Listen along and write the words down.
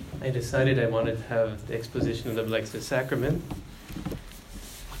I decided I wanted to have the exposition of the Blessed Sacrament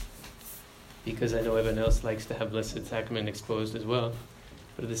because I know everyone else likes to have Blessed Sacrament exposed as well.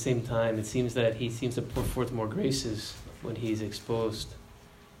 But at the same time, it seems that he seems to pour forth more graces when he's exposed.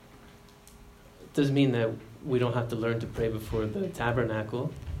 It doesn't mean that we don't have to learn to pray before the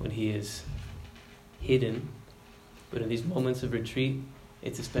tabernacle when he is hidden. But in these moments of retreat,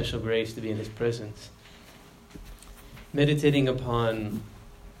 it's a special grace to be in his presence. Meditating upon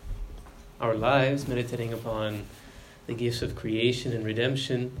our lives, meditating upon the gifts of creation and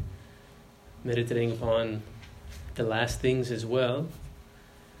redemption, meditating upon the last things as well,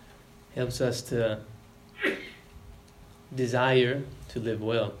 helps us to desire to live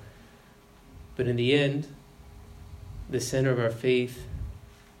well. But in the end, the center of our faith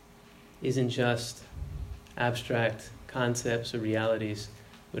isn't just abstract concepts or realities,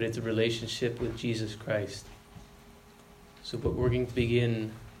 but it's a relationship with Jesus Christ. So what we're going to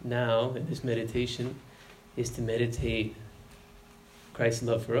begin now in this meditation is to meditate Christ's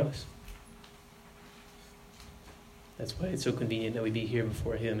love for us. That's why it's so convenient that we be here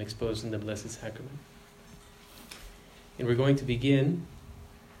before him, exposed in the Blessed Sacrament. And we're going to begin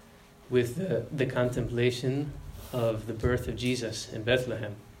with the contemplation of the birth of Jesus in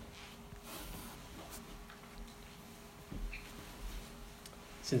Bethlehem.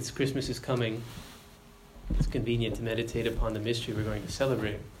 Since Christmas is coming, it's convenient to meditate upon the mystery we're going to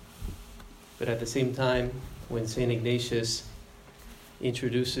celebrate. But at the same time, when St. Ignatius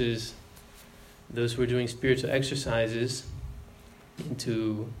introduces those who are doing spiritual exercises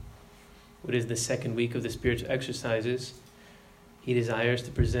into what is the second week of the spiritual exercises, he desires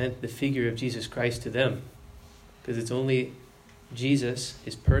to present the figure of Jesus Christ to them. Because it's only Jesus,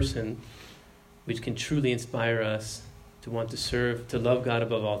 his person, which can truly inspire us to want to serve, to love God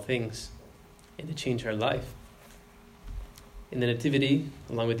above all things, and to change our life. And the Nativity,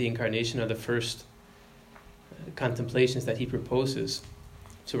 along with the Incarnation, are the first contemplations that he proposes.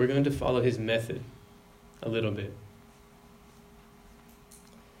 So we're going to follow his method a little bit.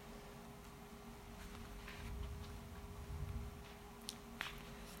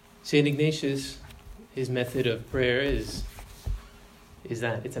 St. Ignatius, his method of prayer is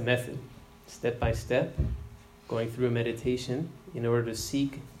that it's a method, step by step, going through a meditation in order to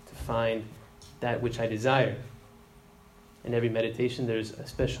seek to find that which I desire. In every meditation, there's a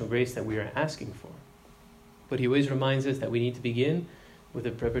special grace that we are asking for. But he always reminds us that we need to begin with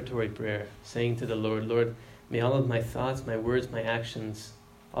a preparatory prayer, saying to the Lord, Lord, may all of my thoughts, my words, my actions,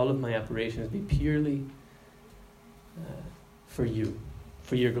 all of my operations be purely for you,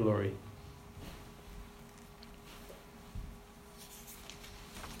 for your glory.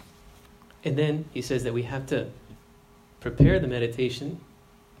 And then he says that we have to prepare the meditation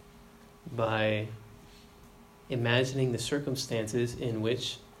by imagining the circumstances in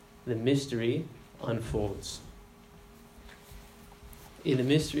which the mystery unfolds. In the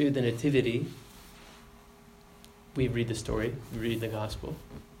mystery of the Nativity, we read the story, we read the Gospel,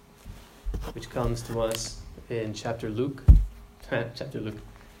 which comes to us in St. Luke,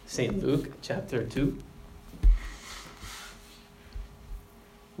 chapter 2,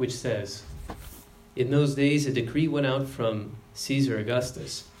 which says, in those days a decree went out from Caesar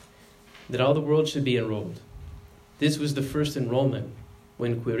Augustus that all the world should be enrolled. This was the first enrollment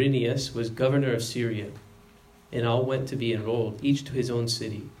when Quirinius was governor of Syria, and all went to be enrolled, each to his own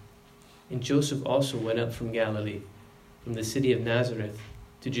city. And Joseph also went up from Galilee, from the city of Nazareth,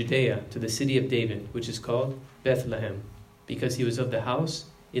 to Judea, to the city of David, which is called Bethlehem, because he was of the house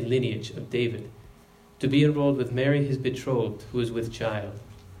and lineage of David, to be enrolled with Mary his betrothed, who was with child.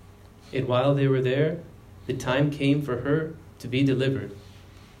 And while they were there, the time came for her to be delivered,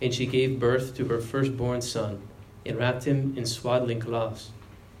 and she gave birth to her firstborn son, and wrapped him in swaddling cloths,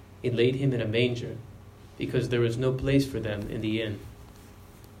 and laid him in a manger, because there was no place for them in the inn.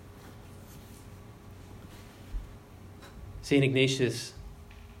 St. Ignatius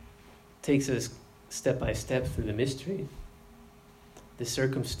takes us step by step through the mystery, the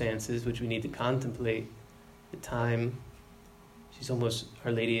circumstances which we need to contemplate, the time.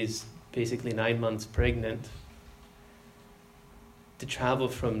 Our Lady is basically 9 months pregnant. To travel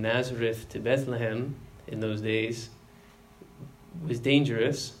from Nazareth to Bethlehem in those days was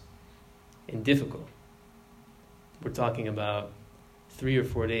dangerous and difficult. We're talking about 3 or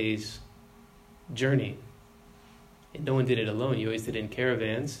 4 days journey. And no one did it alone. You always did it in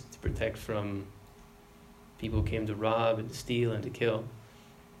caravans to protect from people who came to rob and to steal and to kill.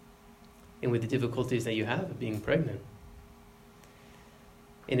 And with the difficulties that you have of being pregnant.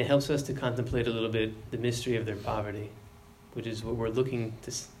 And it helps us to contemplate a little bit the mystery of their poverty, which is what we're looking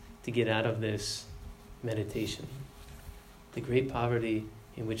to get out of this meditation. The great poverty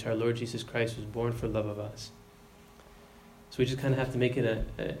in which our Lord Jesus Christ was born for love of us. So we just kind of have to make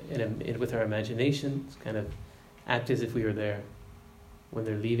it with our imagination, kind of act as if we were there. When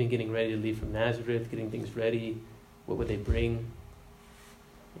they're leaving, getting ready to leave from Nazareth, getting things ready, what would they bring?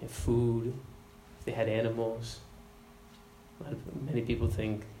 Food, if they had animals. Many people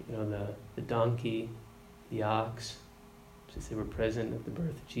think, the donkey, the ox, since they were present at the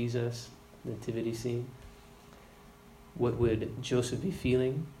birth of Jesus, the nativity scene. What would Joseph be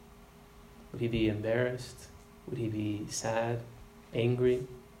feeling? Would he be embarrassed? Would he be sad, angry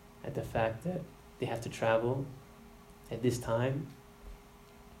at the fact that they have to travel at this time?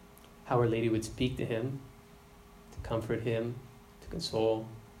 How Our Lady would speak to him, to comfort him, to console,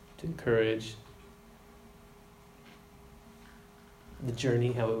 to encourage. The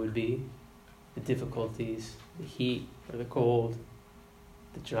journey, how it would be, the difficulties, the heat or the cold,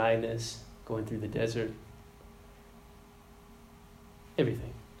 the dryness, going through the desert,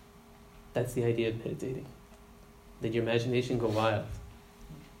 everything. That's the idea of meditating. Let your imagination go wild.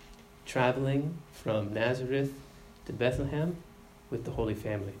 Traveling from Nazareth to Bethlehem with the Holy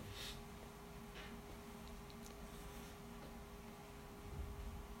Family.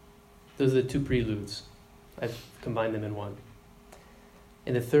 Those are the two preludes. I've combined them in one.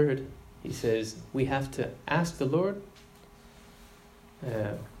 In the third, he says, we have to ask the Lord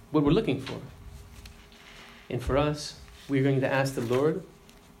what we're looking for. And for us, we're going to ask the Lord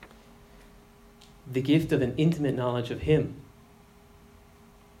the gift of an intimate knowledge of Him,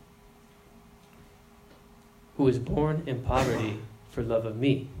 who was born in poverty for love of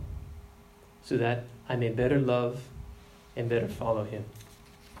me, so that I may better love and better follow Him.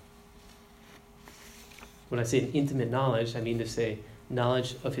 When I say an intimate knowledge, I mean to say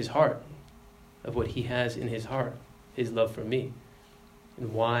knowledge of His heart, of what He has in His heart, His love for me,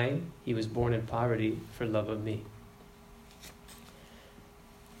 and why He was born in poverty for love of me.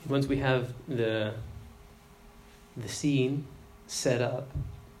 Once we have the scene set up,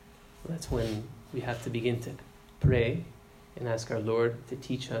 that's when we have to begin to pray and ask our Lord to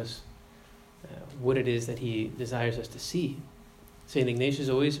teach us what it is that He desires us to see. St. Ignatius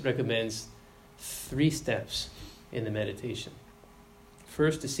always recommends 3 steps in the meditation.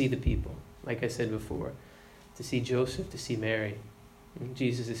 First, to see the people, like I said before, to see Joseph, to see Mary.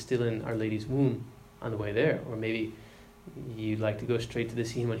 Jesus is still in Our Lady's womb on the way there, or maybe you'd like to go straight to the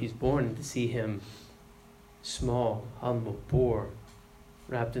scene when He's born and to see Him small, humble, poor,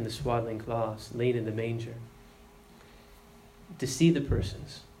 wrapped in the swaddling cloths, laid in the manger. To see the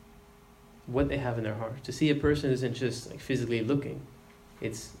persons, what they have in their hearts. To see a person isn't just like physically looking,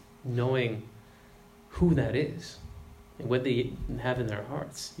 it's knowing who that is and what they have in their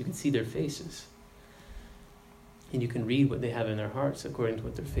hearts. You can see their faces, and you can read what they have in their hearts according to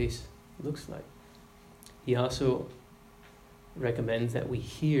what their face looks like. He also recommends that we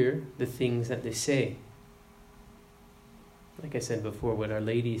hear the things that they say. Like I said before, what Our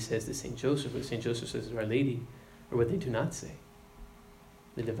Lady says to St. Joseph, what St. Joseph says to Our Lady, or what they do not say.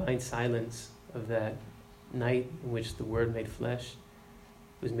 The divine silence of that night in which the Word made flesh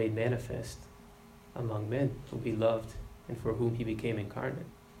was made manifest among men whom He loved and for whom He became incarnate.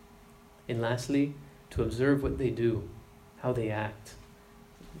 And lastly, to observe what they do, how they act.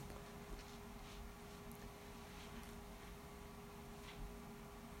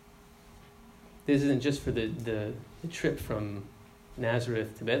 This isn't just for the trip from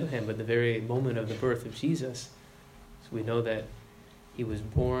Nazareth to Bethlehem, but the very moment of the birth of Jesus. So we know that He was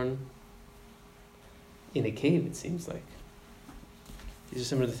born in a cave, it seems like. These are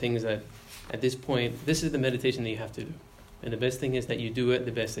some of the things that, at this point, this is the meditation that you have to do. And the best thing is that you do it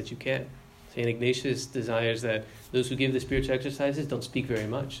the best that you can. St. Ignatius desires that those who give the spiritual exercises don't speak very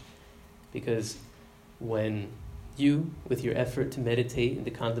much. Because when you, with your effort to meditate and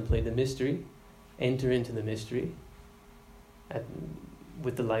to contemplate the mystery, enter into the mystery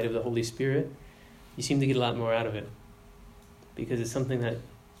with the light of the Holy Spirit, you seem to get a lot more out of it. Because it's something that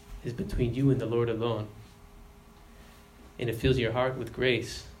is between you and the Lord alone. And it fills your heart with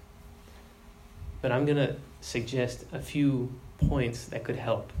grace. But I'm going to suggest a few points that could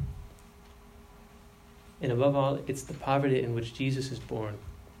help. And above all, it's the poverty in which Jesus is born.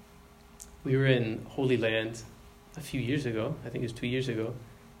 We were in Holy Land a few years ago, I think it was 2 years ago,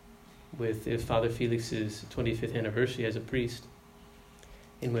 with Father Felix's 25th anniversary as a priest.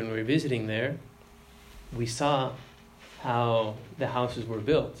 And when we were visiting there, we saw how the houses were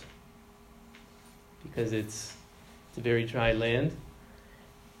built. Because it's a very dry land,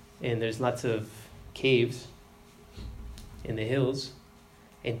 and there's lots of caves in the hills,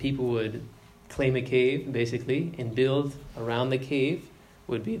 and people would claim a cave, basically, and build around the cave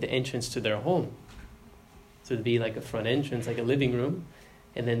would be the entrance to their home. So it'd be like a front entrance, like a living room,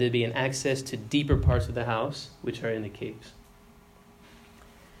 And then there'd be an access to deeper parts of the house, which are in the caves.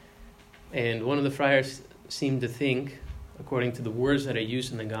 And one of the friars seemed to think, according to the words that are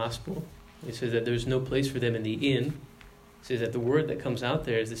used in the gospel, it says that there's no place for them in the inn. It says that the word that comes out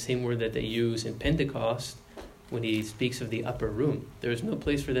there is the same word that they use in Pentecost when he speaks of the upper room. There is no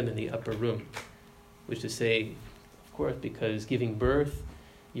place for them in the upper room, which is to say, of course, because giving birth,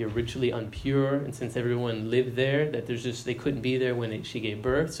 you're ritually impure, and since everyone lived there, that they couldn't be there when she gave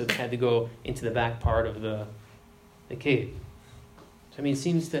birth, so they had to go into the back part of the cave. So, I mean, it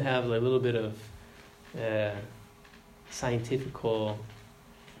seems to have a little bit of scientifical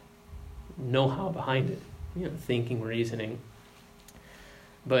know-how behind it, thinking, reasoning.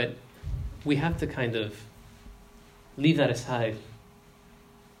 But we have to kind of leave that aside,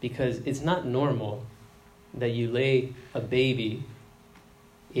 because it's not normal that you lay a baby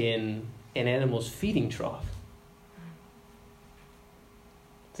in an animal's feeding trough.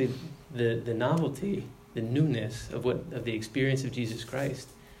 See, the novelty, the newness of the experience of Jesus Christ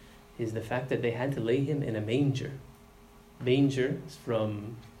is the fact that they had to lay him in a manger. Manger is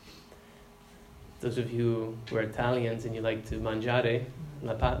from those of you who are Italians and you like to mangiare,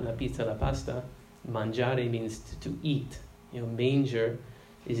 la pizza, la pasta. Mangiare means to eat. Manger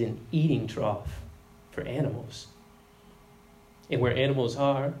is an eating trough for animals. And where animals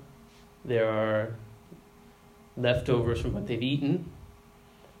are, there are leftovers from what they've eaten,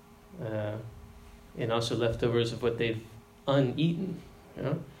 and also leftovers of what they've uneaten.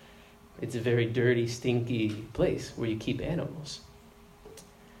 It's a very dirty, stinky place where you keep animals,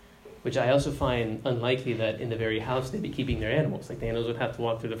 which I also find unlikely that in the very house they'd be keeping their animals. Like, the animals would have to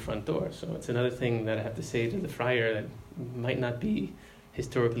walk through the front door. So it's another thing that I have to say to the friar that might not be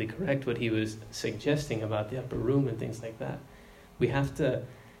historically correct, what he was suggesting about the upper room and things like that. We have to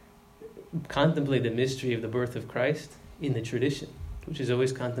contemplate the mystery of the birth of Christ in the tradition, which has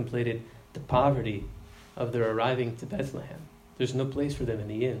always contemplated the poverty of their arriving to Bethlehem. There's no place for them in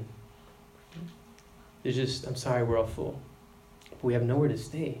the inn. There's just, I'm sorry, we're all full. We have nowhere to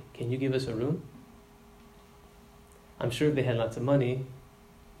stay. Can you give us a room? I'm sure if they had lots of money,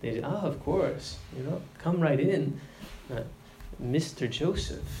 they'd say, of course, come right in. Mr.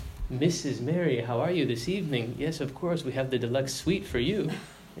 Joseph, Mrs. Mary, how are you this evening? Yes, of course, we have the deluxe suite for you.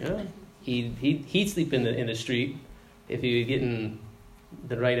 He'd sleep in the street if he was getting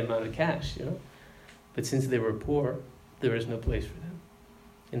the right amount of cash, But since they were poor, there was no place for them.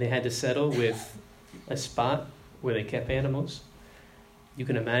 And they had to settle with a spot where they kept animals. You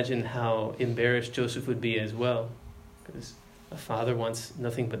can imagine how embarrassed Joseph would be as well, because a father wants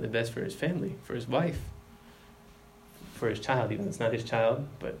nothing but the best for his family, for his wife, for his child, even though it's not his child,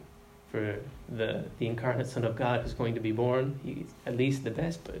 but for the incarnate Son of God who's going to be born, he's at least the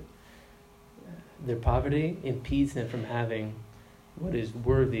best, but their poverty impedes them from having what is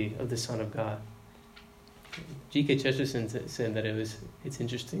worthy of the Son of God. G.K. Chesterton said that it's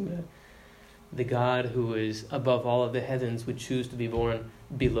interesting that the God who is above all of the heavens would choose to be born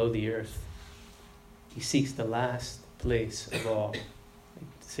below the earth. He seeks the last place of all. Like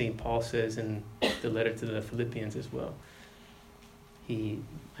St. Paul says in the letter to the Philippians as well. He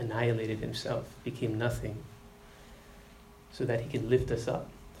annihilated himself, became nothing, so that he can lift us up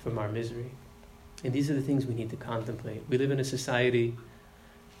from our misery. And these are the things we need to contemplate. We live in a society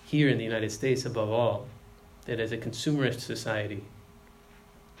here in the United States, above all, that is a consumerist society.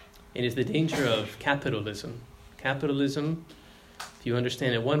 It is the danger of capitalism. Capitalism, if you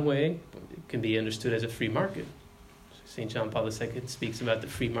understand it one way, it can be understood as a free market. St. John Paul II speaks about the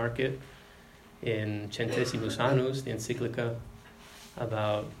free market in Centesimus Annus, the encyclica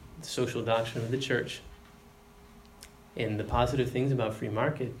about the social doctrine of the church. And the positive things about free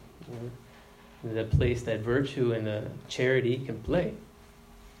market, the place that virtue and the charity can play.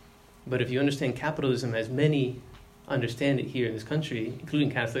 But if you understand capitalism as many understand it here in this country,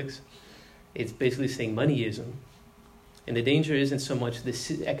 including Catholics, it's basically saying moneyism. And the danger isn't so much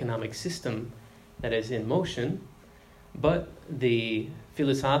this economic system that is in motion, but the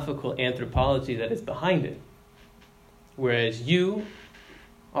philosophical anthropology that is behind it. Whereas you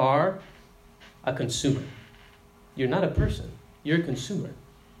are a consumer. You're not a person. You're a consumer.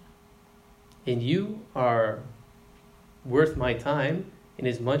 And you are worth my time in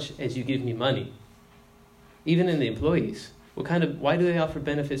as much as you give me money. Even in the employees. Why do they offer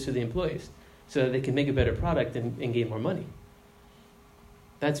benefits to the employees? So that they can make a better product and gain more money.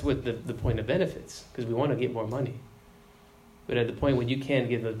 That's what the point of benefits, because we want to get more money. But at the point when you can't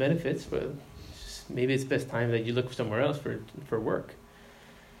give those benefits, well, maybe it's best time that you look somewhere else for work.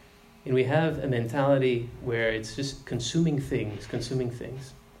 And we have a mentality where it's just consuming things.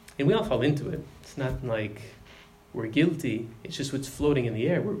 And we all fall into it. It's not like We're guilty. It's just what's floating in the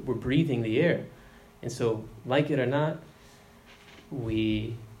air. We're breathing the air. And so, like it or not,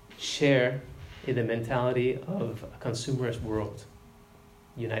 we share in the mentality of a consumerist world.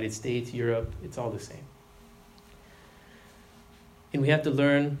 United States, Europe, it's all the same. And we have to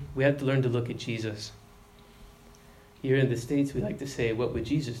learn to look at Jesus. Here in the States, we like to say, what would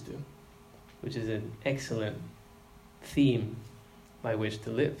Jesus do? Which is an excellent theme by which to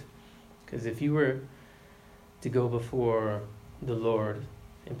live. Because if you were to go before the Lord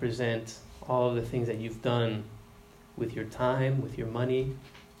and present all of the things that you've done with your time, with your money,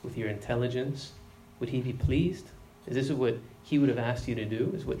 with your intelligence, would he be pleased? Is this what he would have asked you to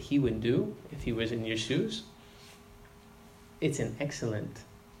do? Is what he would do if he was in your shoes? It's an excellent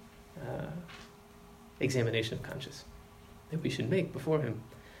examination of conscience that we should make before him.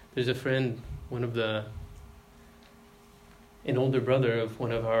 There's a friend, an older brother of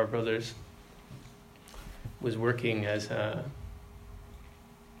one of our brothers, was working in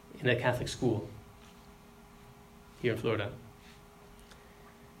a Catholic school here in Florida.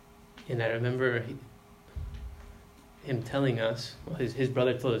 And I remember him telling us, well, his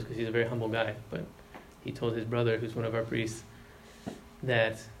brother told us, because he's a very humble guy, but he told his brother, who's one of our priests,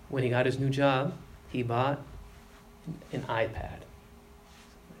 that when he got his new job, he bought an iPad.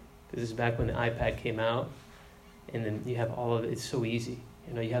 This is back when the iPad came out, and then you have all of it. It's so easy.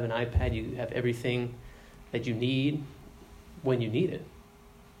 You know, you have an iPad, you have everything that you need when you need it.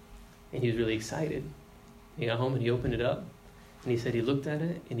 And he was really excited. He got home and he opened it up, and he said he looked at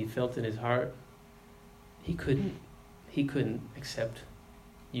it and he felt in his heart he couldn't accept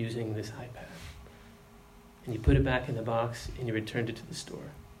using this iPad. And he put it back in the box and he returned it to the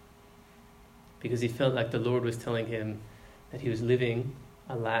store. Because he felt like the Lord was telling him that he was living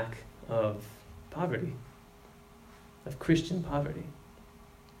a lack of poverty, of Christian poverty.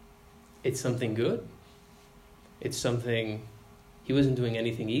 It's something good. It's something, he wasn't doing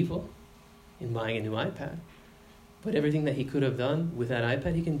anything evil in buying a new iPad. But everything that he could have done with that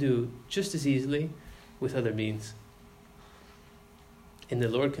iPad, he can do just as easily with other means. And the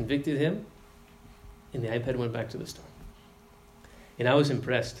Lord convicted him, and the iPad went back to the store. And I was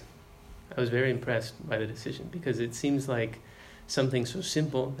impressed. I was very impressed by the decision, because it seems like something so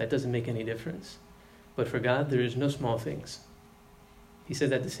simple that doesn't make any difference. But for God, there is no small things. He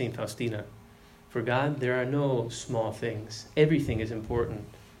said that to St. Faustina. For God, there are no small things. Everything is important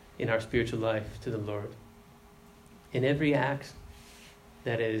in our spiritual life to the Lord. In every act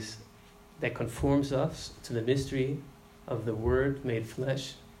that conforms us to the mystery of the Word made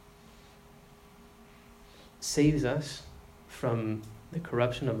flesh, saves us from the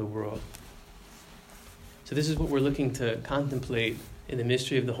corruption of the world. So this is what we're looking to contemplate in the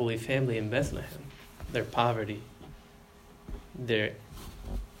mystery of the Holy Family in Bethlehem. Their poverty, their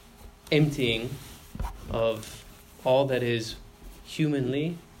emptying of all that is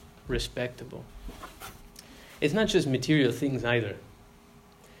humanly respectable. It's not just material things either.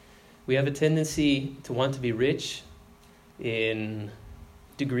 We have a tendency to want to be rich in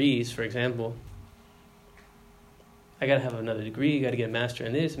degrees, for example. I got to have another degree, got to get a master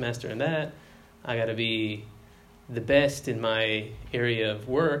in this, master in that. I got to be the best in my area of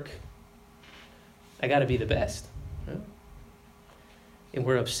work. I got to be the best. Right? And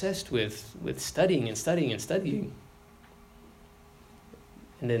we're obsessed with studying and studying and studying.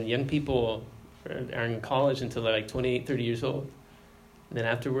 And then young people are in college until they're like 28, 30 years old. And then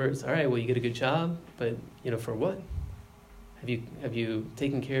afterwards, all right, well, you get a good job, but, for what? Have you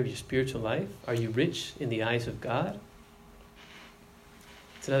taken care of your spiritual life? Are you rich in the eyes of God?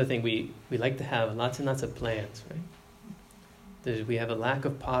 It's another thing, we like to have lots and lots of plans, right? We have a lack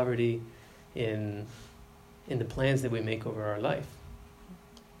of poverty in the plans that we make over our life.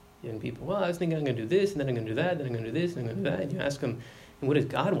 Young people, well, I was thinking I'm going to do this, and then I'm going to do that, then I'm going to do this, and I'm going to do that. And you ask them, and what does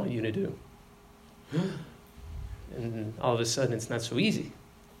God want you to do? And all of a sudden, it's not so easy,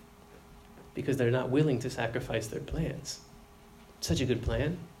 because they're not willing to sacrifice their plans. Such a good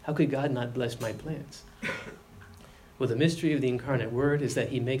plan. How could God not bless my plans? Well, the mystery of the incarnate Word is that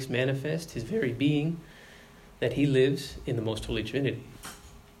he makes manifest his very being, that he lives in the most holy Trinity.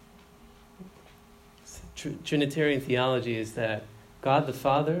 Trinitarian theology is that God the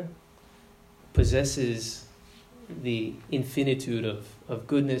Father possesses the infinitude of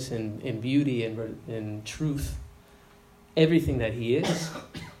goodness and beauty and truth. Everything that he is,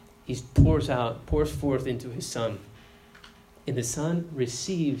 he pours forth into his Son. And the Son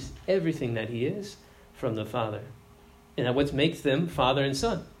receives everything that he is from the Father. And that what makes them Father and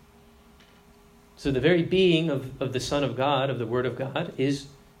Son. So the very being of the Son of God, of the Word of God, is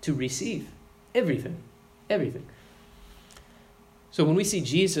to receive everything. Everything. So when we see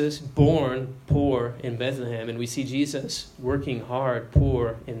Jesus born poor in Bethlehem, and we see Jesus working hard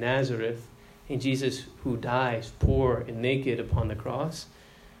poor in Nazareth, and Jesus who dies poor and naked upon the cross,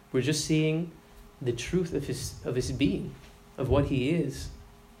 we're just seeing the truth of his being, of what he is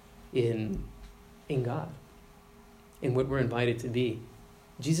in God, in what we're invited to be.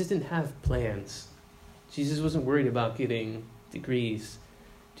 Jesus didn't have plans. Jesus wasn't worried about getting degrees.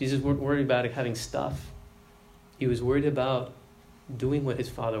 Jesus wasn't worried about having stuff. He was worried about doing what his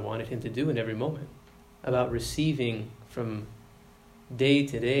Father wanted him to do in every moment, about receiving from day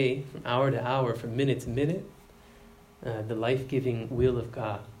to day, from hour to hour, from minute to minute, the life-giving will of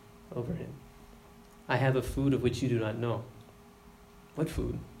God over him. I have a food of which you do not know. What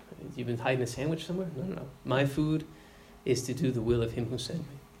food? You've been hiding a sandwich somewhere? No. My food is to do the will of him who sent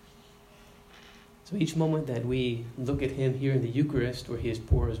me. So each moment that we look at him here in the Eucharist, where he is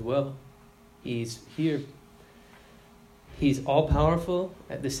poor as well, he's here. He's all-powerful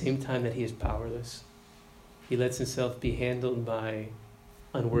at the same time that he is powerless. He lets himself be handled by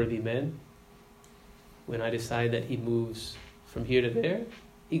unworthy men. When I decide that he moves from here to there,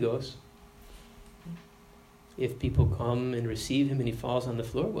 he goes. If people come and receive him and he falls on the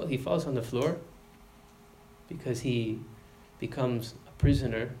floor, well, he falls on the floor because he becomes a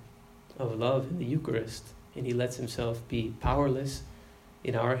prisoner of love in the Eucharist, and he lets himself be powerless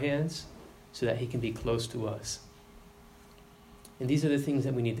in our hands so that he can be close to us. And these are the things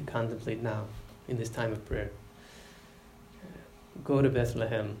that we need to contemplate now in this time of prayer. Go to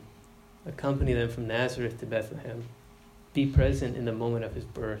Bethlehem. Accompany them from Nazareth to Bethlehem. Be present in the moment of his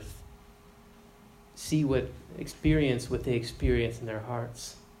birth. Experience what they experience in their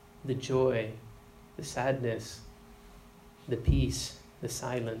hearts. The joy, the sadness, the peace, the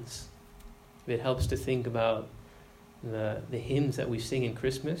silence. If it helps to think about the hymns that we sing in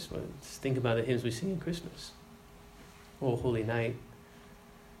Christmas, well, just think about the hymns we sing in Christmas. Oh, Holy Night,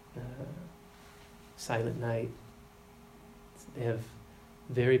 Silent Night. They have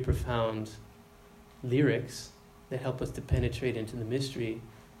very profound lyrics that help us to penetrate into the mystery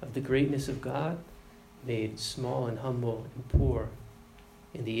of the greatness of God made small and humble and poor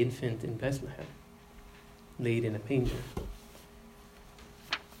in the infant in Bethlehem, laid in a manger.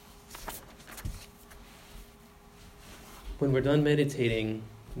 When we're done meditating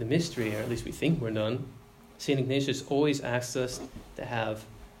the mystery, or at least we think we're done, St. Ignatius always asks us to have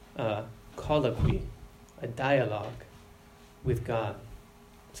a colloquy, a dialogue with God.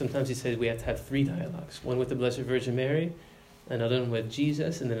 Sometimes he says we have to have 3 dialogues, one with the Blessed Virgin Mary, another one with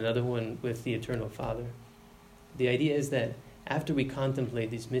Jesus, and then another one with the Eternal Father. The idea is that after we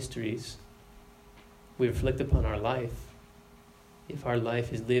contemplate these mysteries, we reflect upon our life. If our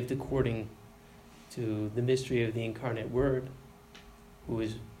life is lived according to the mystery of the incarnate Word, who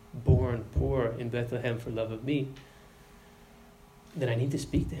is born poor in Bethlehem for love of me, then I need to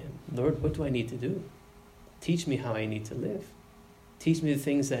speak to him. Lord, what do I need to do? Teach me how I need to live. Teach me the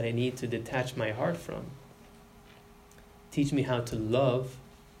things that I need to detach my heart from. Teach me how to love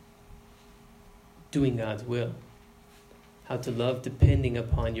doing God's will. How to love depending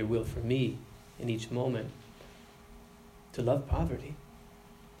upon your will for me in each moment. To love poverty.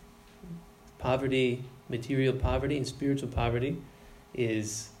 Poverty, material poverty and spiritual poverty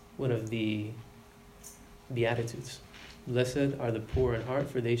is one of the Beatitudes. Blessed are the poor in heart,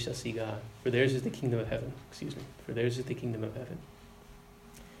 for they shall see God. For theirs is the kingdom of heaven. For theirs is the kingdom of heaven.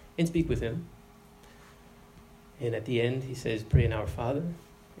 And speak with him. And at the end, he says, pray in our Father.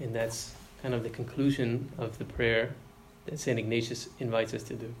 And that's kind of the conclusion of the prayer that St. Ignatius invites us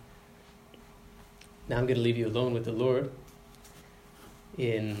to do. Now I'm going to leave you alone with the Lord.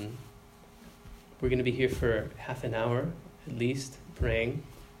 We're going to be here for half an hour, at least, praying.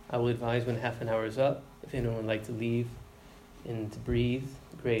 I will advise when half an hour is up. If anyone would like to leave and to breathe,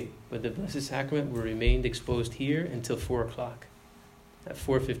 great. But the Blessed Sacrament will remain exposed here until 4 o'clock. At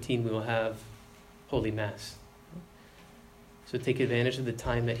 4:15 we will have Holy Mass. So take advantage of the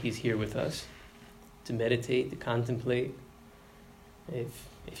time that he's here with us to meditate, to contemplate.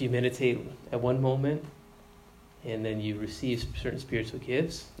 If you meditate at one moment and then you receive certain spiritual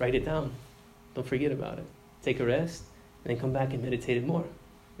gifts, write it down. Don't forget about it. Take a rest and then come back and meditate it more.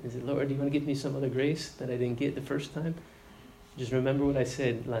 And say, Lord, do you want to give me some other grace that I didn't get the first time? Just remember what I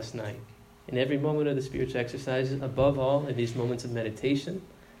said last night. In every moment of the spiritual exercises, above all, in these moments of meditation,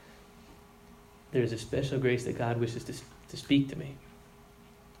 there is a special grace that God wishes to speak to me.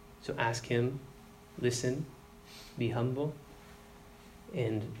 So ask him, listen, be humble,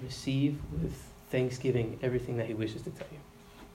 and receive with thanksgiving everything that he wishes to tell you.